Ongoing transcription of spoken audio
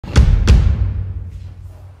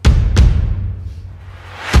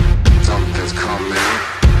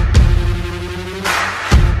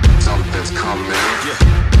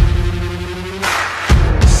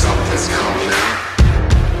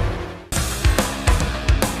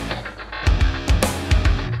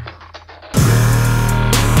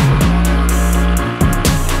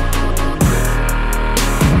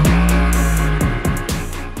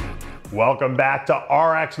welcome back to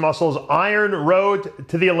RXMuscle's Iron Road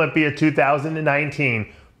to the Olympia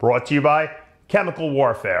 2019, brought to you by Chemical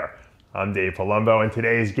Warfare. I'm Dave Palumbo, and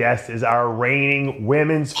today's guest is our reigning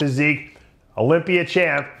women's physique Olympia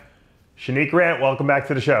champ, Shanique. Welcome back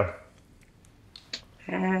to the show.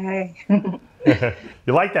 Hi.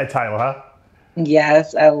 You like that title, huh?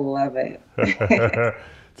 Yes, I love it.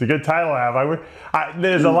 It's a good title to have.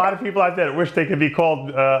 There's a lot of people out there that wish they could be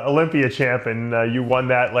called Olympia champ, and you won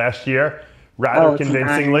that last year rather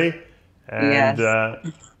convincingly. And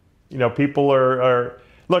yes. You know, people are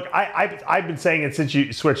look. I've been saying it since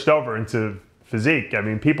you switched over into physique. I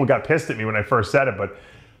mean, people got pissed at me when I first said it, but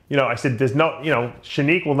you know, I said there's no, you know,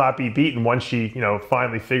 Shanique will not be beaten once she, you know,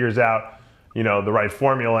 finally figures out, you know, the right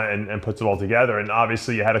formula and puts it all together. And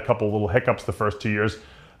obviously, you had a couple little hiccups the first 2 years.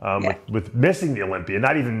 With missing the Olympia,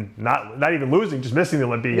 not even losing, just missing the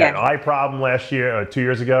Olympia. You had an eye problem last year, 2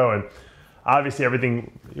 years ago, and obviously everything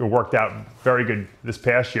worked out very good this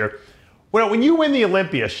past year. Well, when you win the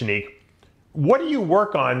Olympia, Shanique, what do you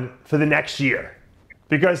work on for the next year?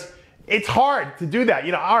 Because it's hard to do that.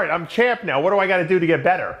 You know, all right, I'm champ now. What do I got to do to get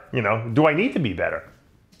better? You know, do I need to be better?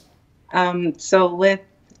 So with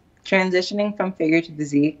transitioning from figure to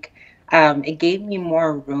physique, it gave me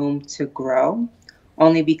more room to grow.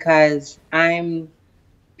 Only because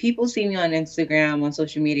people see me on Instagram, on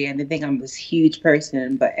social media, and they think I'm this huge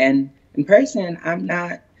person. But in person, I'm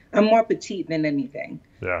more petite than anything.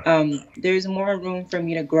 Yeah. There's more room for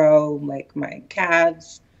me to grow, like my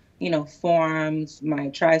calves, you know, forearms, my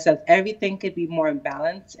triceps. Everything could be more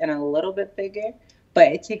balanced and a little bit bigger. But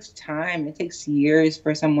it takes time. It takes years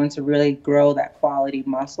for someone to really grow that quality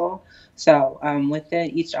muscle. So within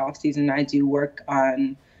each off season, I do work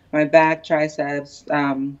on my back, triceps,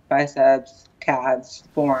 biceps, calves,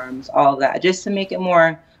 forearms, all that, just to make it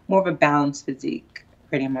more of a balanced physique,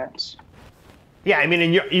 pretty much. Yeah, I mean,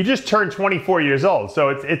 and you just turned 24 years old, so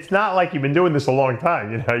it's not like you've been doing this a long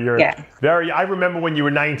time. You know, you're very. I remember when you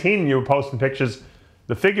were 19 and you were posting pictures,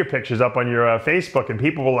 the figure pictures up on your Facebook, and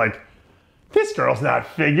people were like, "This girl's not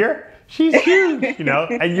figure, she's huge," you know,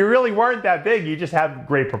 and you really weren't that big. You just have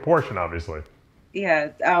great proportion, obviously. Yeah.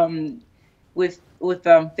 With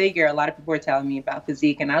figure, a lot of people were telling me about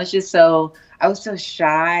physique, and I was so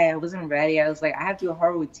shy. I wasn't ready. I was like, I have to do a whole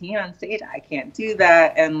routine on stage. I can't do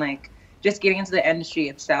that. And like, just getting into the industry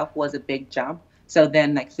itself was a big jump. So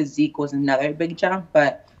then like physique was another big jump,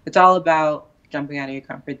 but it's all about jumping out of your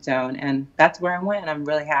comfort zone. And that's where I went. And I'm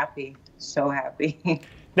really happy. So happy.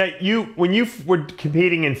 Now when you were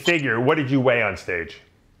competing in figure, what did you weigh on stage?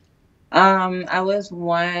 I was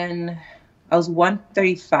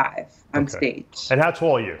 135 on stage. And how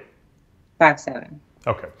tall are you? 5'7".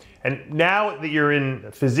 Okay. And now that you're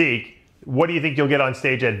in physique, what do you think you'll get on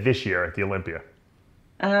stage at this year at the Olympia?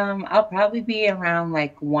 I'll probably be around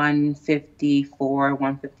like 154,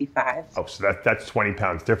 155. Oh, so that's 20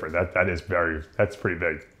 pounds different. That's pretty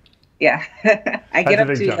big. Yeah. I get up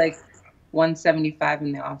to jump. Like 175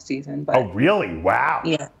 in the off season. But oh, really? Wow.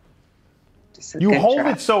 Yeah. You hold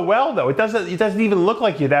it so well, though. It doesn't even look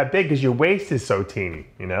like you're that big because your waist is so teeny,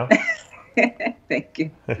 you know? Thank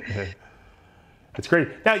you. It's great.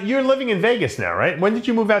 Now, you're living in Vegas now, right? When did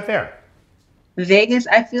you move out there? Vegas,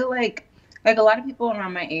 I feel like a lot of people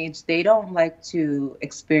around my age, they don't like to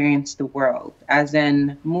experience the world. As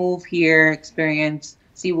in, move here, experience,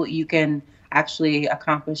 see what you can actually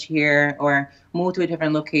accomplish here, or move to a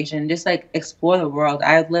different location. Just like explore the world.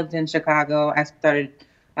 I've lived in Chicago.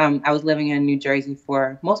 I was living in New Jersey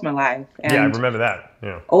for most of my life. And yeah, I remember that.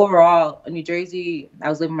 Yeah. Overall, in New Jersey, I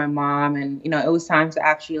was living with my mom, and you know, it was time to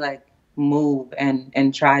actually like move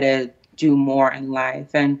and try to do more in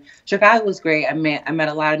life. And Chicago was great. I met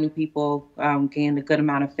a lot of new people, gained a good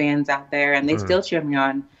amount of fans out there, and they still cheer me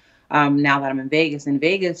on now that I'm in Vegas. And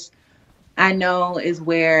Vegas, I know, is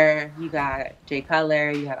where you got Jay Cutler,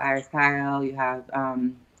 you have Iris Kyle, you have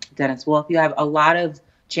Dennis Wolf, you have a lot of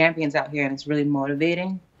champions out here, and it's really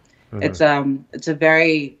motivating. Mm-hmm. It's a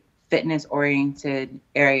very fitness oriented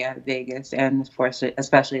area, Vegas, and of course,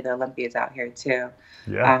 especially the Olympia's out here too.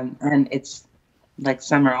 Yeah. And it's like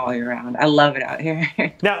summer all year round. I love it out here.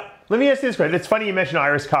 Now, let me ask you this question. It's funny you mentioned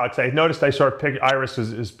Iris Cox. I noticed I saw Iris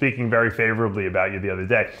was speaking very favorably about you the other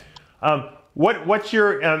day. What's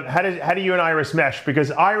your how do you and Iris mesh?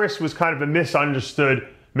 Because Iris was kind of a misunderstood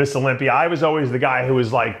Miss Olympia. I was always the guy who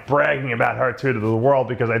was like bragging about her to the world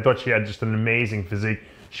because I thought she had just an amazing physique.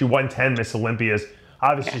 She won 10 Miss Olympias.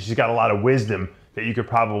 Obviously, she's got a lot of wisdom that you could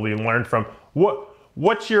probably learn from.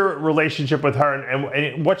 What's your relationship with her,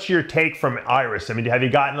 and what's your take from Iris? I mean, have you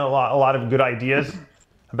gotten a lot of good ideas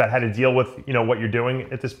about how to deal with, you know, what you're doing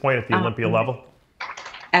at this point at the Olympia level?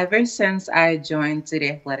 Ever since I joined City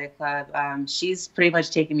Athletic Club, she's pretty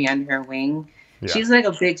much taken me under her wing. Yeah. She's like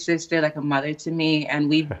a big sister, like a mother to me, and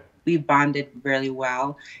we bonded really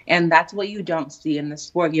well. And that's what you don't see in the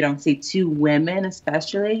sport. You don't see two women,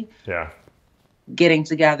 especially, Yeah. getting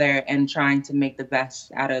together and trying to make the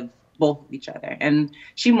best out of both of each other. And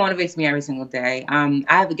she motivates me every single day. I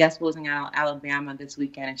have a guest posing out Alabama this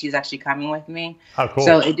weekend, and she's actually coming with me. Oh, cool.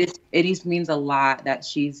 So it just means a lot that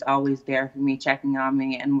she's always there for me, checking on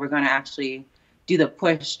me. And we're going to actually do the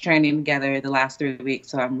push training together the last 3 weeks.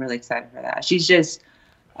 So I'm really excited for that. She's just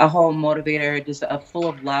a whole motivator, just full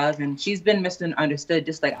of love. And she's been misunderstood,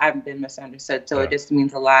 just like I've been misunderstood. So it just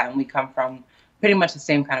means a lot. And we come from pretty much the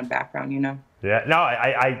same kind of background, you know? Yeah, no,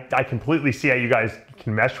 I completely see how you guys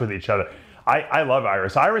can mesh with each other. I love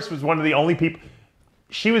Iris. Iris was one of the only people,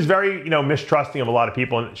 she was very, mistrusting of a lot of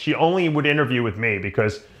people, and she only would interview with me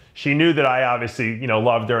because she knew that I obviously,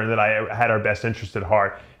 loved her and that I had her best interest at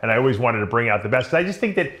heart, and I always wanted to bring out the best. 'Cause I just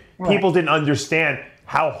think that people didn't understand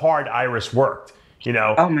how hard Iris worked.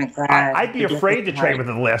 Oh my God. I'd be afraid to train with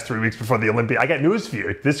her the last 3 weeks before the Olympia. I got news for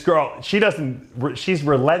you. This girl, she's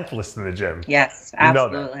relentless in the gym. Yes, You know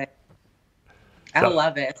absolutely. that. I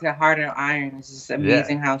love it. It's a heart of iron. It's just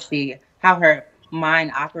amazing how her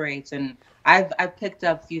mind operates. And I've picked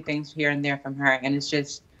up a few things here and there from her, and it's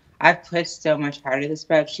just I've pushed so much harder this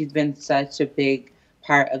prep. She's been such a big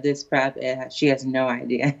part of this prep. She has no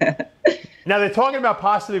idea. Now they're talking about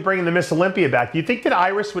possibly bringing the Miss Olympia back. Do you think that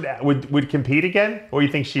Iris would compete again, or you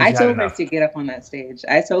think she's I told had her enough? to get up on that stage.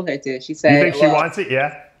 I told her to. She said, You think she wants it?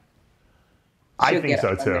 Yeah. I she'll think get so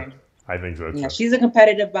up on too. there. I think so too. Yeah, she's a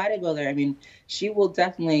competitive bodybuilder. I mean, she will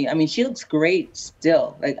definitely. I mean, she looks great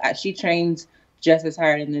still. Like she trains just as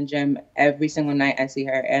hard in the gym every single night I see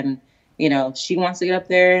her, and she wants to get up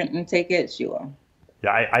there and take it. She will. Yeah,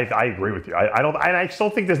 I agree with you. I don't, and I still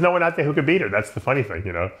think there's no one out there who could beat her. That's the funny thing,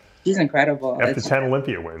 She's incredible. After 10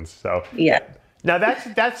 Olympia wins, so yeah. Now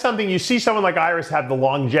that's something you see someone like Iris have the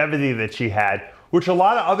longevity that she had, which a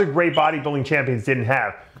lot of other great bodybuilding champions didn't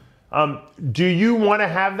have. Do you want to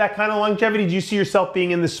have that kind of longevity? Do you see yourself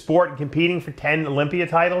being in the sport and competing for 10 Olympia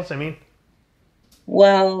titles? I mean,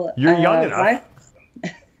 well, you're young enough.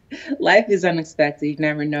 Life is unexpected. You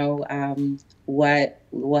never know what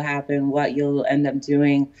will happen, what you'll end up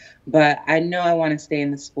doing. But I know I want to stay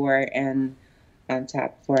in the sport and on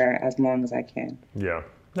top for as long as I can. Yeah,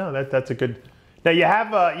 no, that's a good. Now you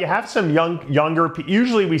have some younger.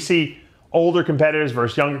 Usually we see older competitors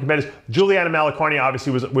versus younger competitors. Juliana Malacarni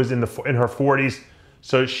obviously was in her 40s,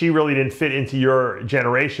 so she really didn't fit into your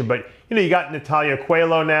generation. But you got Natalia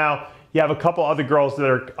Coelho now. You have a couple other girls that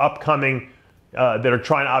are upcoming that are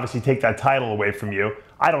trying to obviously take that title away from you.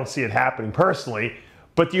 I don't see it happening personally.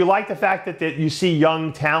 But do you like the fact that you see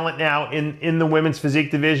young talent now in the women's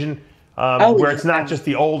physique division? Where it's not just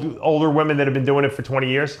the older women that have been doing it for 20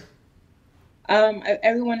 years?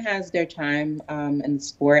 Everyone has their time in the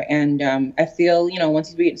sport, and I feel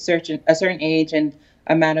once you reach a certain age and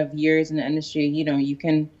amount of years in the industry, you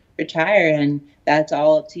can retire, and that's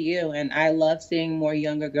all up to you. And I love seeing more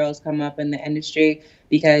younger girls come up in the industry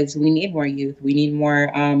because we need more youth, we need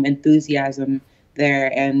more enthusiasm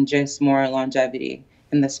there, and just more longevity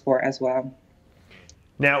in the sport as well.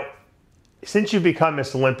 Now, since you've become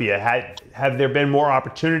Miss Olympia, have there been more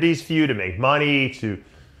opportunities for you to make money, to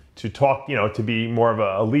talk, to be more of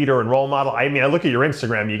a leader and role model? I mean, I look at your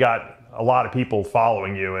Instagram, you got a lot of people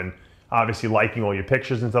following you and obviously liking all your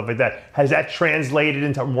pictures and stuff like that. Has that translated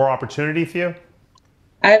into more opportunity for you?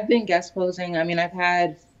 I've been guest posing. I mean, I've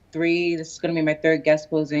had 3. This is going to be my 3rd guest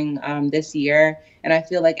posing this year, and I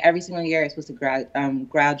feel like every single year it's supposed to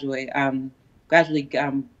gradually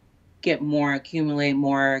get more, accumulate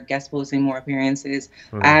more guest posting, more appearances.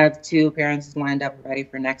 I have 2 appearances lined up already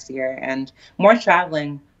for next year, and more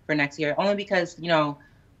traveling for next year, only because you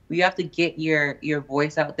have to get your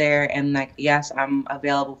voice out there, and like, yes, I'm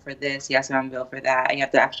available for this, yes, I'm available for that. You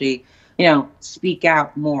have to actually speak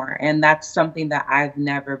out more, and that's something that I've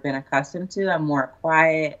never been accustomed to. I'm more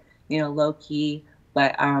quiet, low key,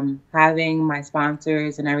 but having my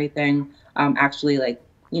sponsors and everything actually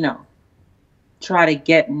try to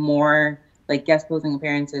get more guest posing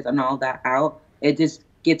appearances and all that out. It just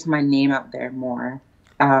gets my name out there more,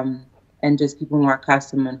 and just people more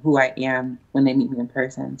accustomed on who I am when they meet me in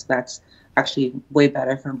person. So that's actually way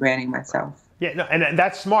better for branding myself. Yeah, no, and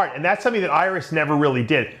that's smart, and that's something that Iris never really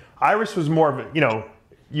did. Iris was more of a,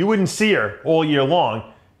 you wouldn't see her all year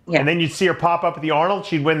long, and then you'd see her pop up at the Arnold,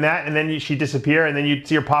 she'd win that, and then she'd disappear, and then you'd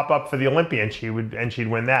see her pop up for the Olympia, and she'd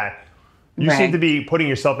win that. You seem to be putting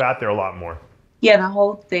yourself out there a lot more. Yeah, the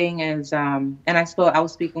whole thing is, and I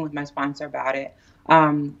was speaking with my sponsor about it.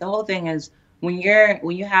 The whole thing is, when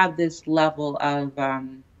you have this level of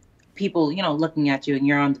people, looking at you, and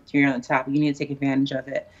you're on the top, you need to take advantage of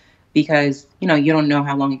it, because you don't know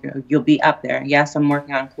how long you'll be up there. Yes, I'm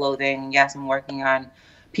working on clothing. Yes, I'm working on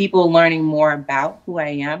people learning more about who I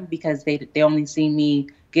am, because they only see me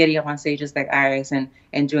getting up on stages like Iris and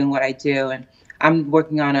doing what I do. And I'm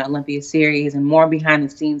working on an Olympia series and more behind the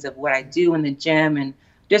scenes of what I do in the gym and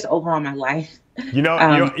just overall my life.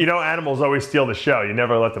 Animals always steal the show. You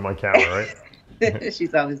never let them on camera, right?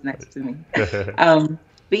 She's always next to me.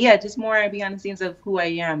 But yeah, just more behind the scenes of who I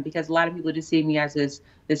am, because a lot of people just see me as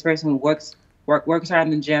this person who works hard in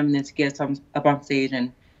the gym and then gets up on stage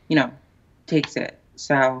and takes it.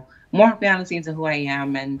 So more behind the scenes of who I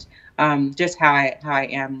am, and just how I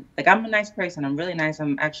am. Like, I'm a nice person. I'm really nice.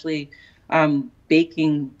 I'm actually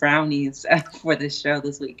baking brownies for this show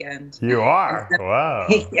this weekend. You are? Wow.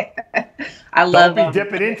 Yeah. I love. Don't be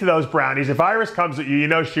dipping into those brownies. If Iris comes at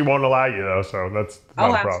you, she won't allow you though. So that's not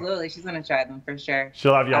a problem. Absolutely. She's gonna try them for sure.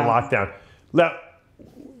 She'll have you on lockdown. Now,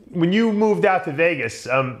 when you moved out to Vegas,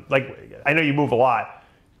 I know you move a lot.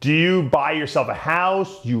 Do you buy yourself a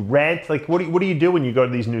house? Do you rent? Like, what do you do when you go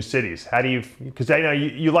to these new cities? How do you? Because I know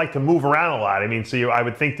you like to move around a lot. I mean, so I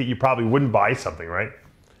would think that you probably wouldn't buy something, right?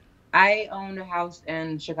 I owned a house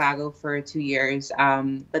in Chicago for 2 years,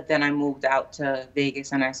 but then I moved out to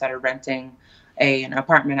Vegas and I started renting an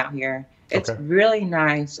apartment out here. It's really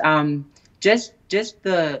nice. Just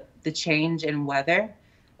the change in weather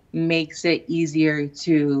makes it easier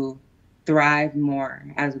to thrive more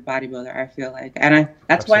as a bodybuilder, I feel like. And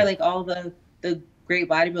that's why like all the great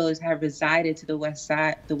bodybuilders have resided to the west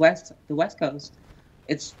side, the west coast.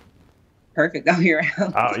 It's perfect all year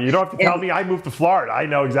round. You don't have to tell me. I moved to Florida. I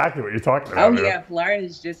know exactly what you're talking about. Oh yeah, Florida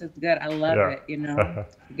is just as good. I love it. You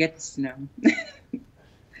get the snow.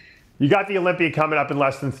 You got the Olympia coming up in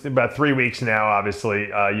less than about 3 weeks now. Obviously,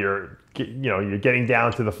 you're getting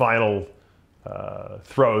down to the final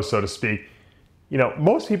throws, so to speak.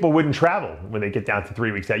 Most people wouldn't travel when they get down to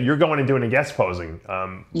 3 weeks out. You're going and doing a guest posing.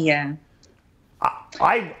 Yeah.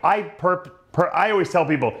 I always tell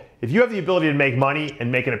people, if you have the ability to make money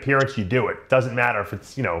and make an appearance, you do it. Doesn't matter if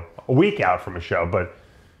it's a week out from a show, but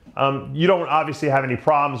you don't obviously have any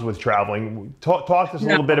problems with traveling. Talk to us a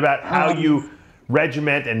little bit about how you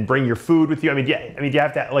regiment and bring your food with you. Do you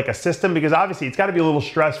have to like a system, because obviously it's got to be a little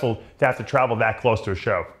stressful to have to travel that close to a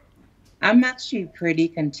show. I'm actually pretty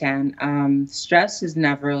content. Stress is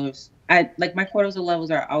never. My cortisol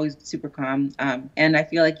levels are always super calm, and I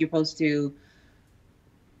feel like you're supposed to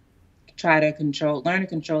learn to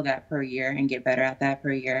control that per year and get better at that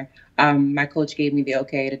per year. My coach gave me the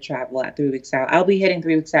okay to travel at 3 weeks out. I'll be hitting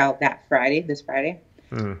 3 weeks out this Friday.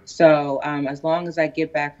 So as long as I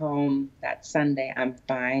get back home that Sunday, I'm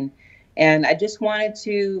fine. And I just wanted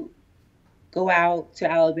to go out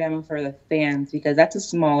to Alabama for the fans, because that's a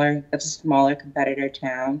smaller competitor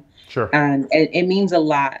town. Sure. And it means a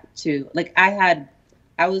lot to, like, I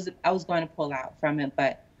was going to pull out from it,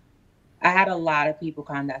 but I had a lot of people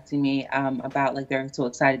contacting me about, like, they're so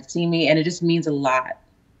excited to see me, and it just means a lot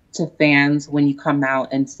to fans when you come out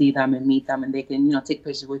and see them and meet them, and they can take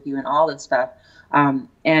pictures with you and all this stuff.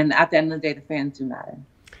 And at the end of the day, the fans do matter.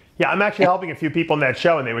 Yeah, I'm actually helping a few people in that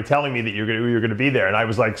show, and they were telling me that you were going to be there, and I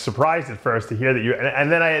was like surprised at first to hear that you.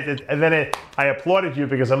 And then I applauded you,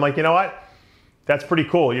 because I'm like, you know what, that's pretty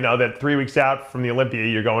cool. That 3 weeks out from the Olympia,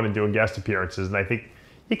 you're going and doing guest appearances, and I think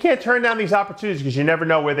you can't turn down these opportunities, because you never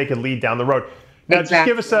know where they could lead down the road. Now,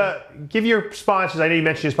 exactly. Just give your sponsors. I know you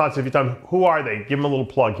mentioned your sponsors a few times. Who are they? Give them a little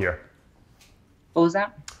plug here. What was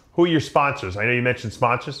that? Who are your sponsors? I know you mentioned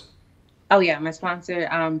sponsors. Oh yeah, my sponsor,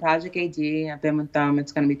 Project AD. I've been with them.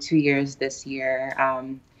 It's going to be 2 years this year.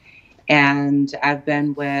 And I've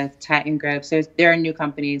been with Titan Grips. There are new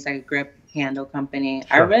companies, like a grip handle company.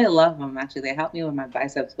 Sure. I really love them, actually. They help me with my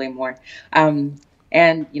biceps way more.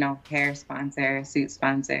 And, hair sponsor, suit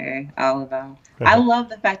sponsor, all of them. I love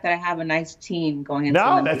the fact that I have a nice team going into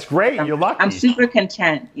No, that's great. You're lucky. I'm super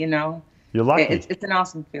content, You're lucky. It's an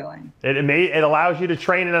awesome feeling. It allows you to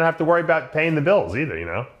train and not have to worry about paying the bills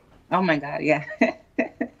either, Oh my God, yeah.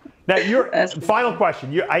 Now, final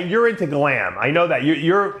question. You're into glam. I know that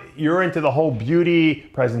you're into the whole beauty,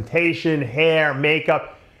 presentation, hair,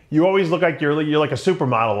 makeup. You always look like you're like a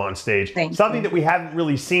supermodel on stage. Something that we haven't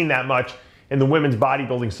really seen that much in the women's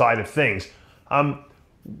bodybuilding side of things.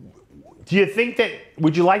 Do you think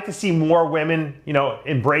would you like to see more women,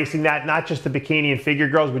 embracing that, not just the bikini and figure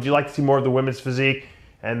girls? Would you like to see more of the women's physique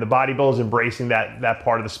and the bodybuilders embracing that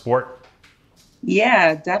part of the sport?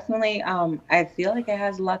 Yeah, definitely. I feel like it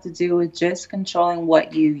has a lot to do with just controlling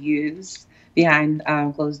what you use behind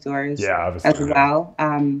closed doors as well.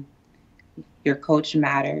 your coach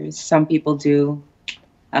matters. Some people do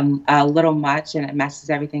a little much and it messes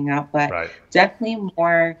everything up, but Right. definitely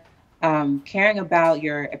more caring about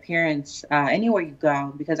your appearance anywhere you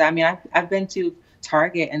go. Because I mean, I've been to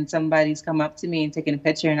Target and somebody's come up to me and taken a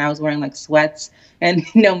picture and I was wearing like sweats and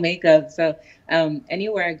no makeup. So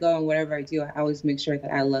anywhere I go and whatever I do, I always make sure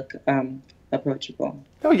that I look approachable.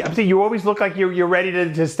 Oh yeah, you always look like you're ready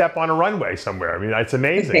to step on a runway somewhere. I mean, it's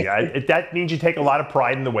amazing. That means you take a lot of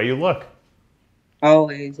pride in the way you look.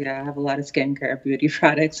 Always, yeah. I have a lot of skincare, beauty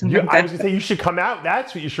products. I was going to say, you should come out.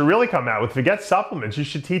 That's what you should really come out with. Forget supplements. You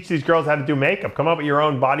should teach these girls how to do makeup. Come up with your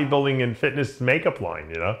own bodybuilding and fitness makeup line,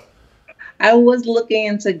 you know? I was looking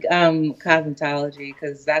into cosmetology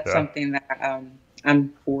because that's something that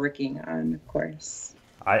I'm working on, of course.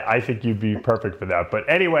 I think you'd be perfect for that. But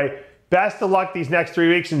anyway, best of luck these next 3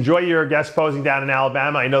 weeks. Enjoy your guest posing down in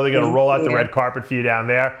Alabama. I know they're going to roll out the red carpet for you down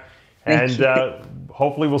there. And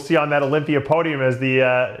hopefully we'll see you on that Olympia podium as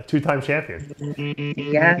the two-time champion.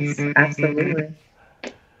 Yes, absolutely.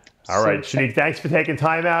 All right, Shanique, thanks for taking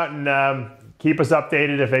time out, and keep us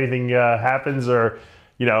updated if anything happens, or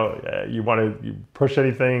you want to push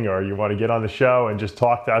anything, or you want to get on the show and just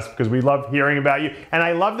talk to us, because we love hearing about you. And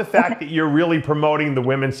I love the fact that you're really promoting the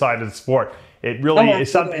women's side of the sport. It really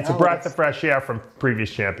is something. It's a breath of fresh air from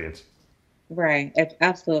previous champions. Right,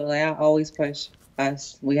 absolutely. I always push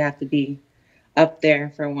us. We have to be up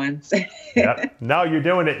there for once. Yeah. No, you're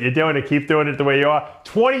doing it. You're doing it. Keep doing it the way you are.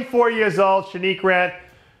 24 years old, Shanique Grant,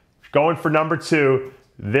 going for number 2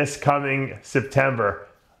 this coming September.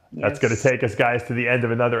 Yes. That's going to take us, guys, to the end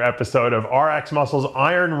of another episode of RX Muscle's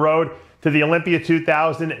Iron Road to the Olympia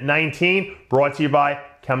 2019, brought to you by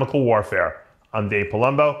Chemical Warfare. I'm Dave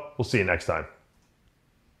Palumbo. We'll see you next time.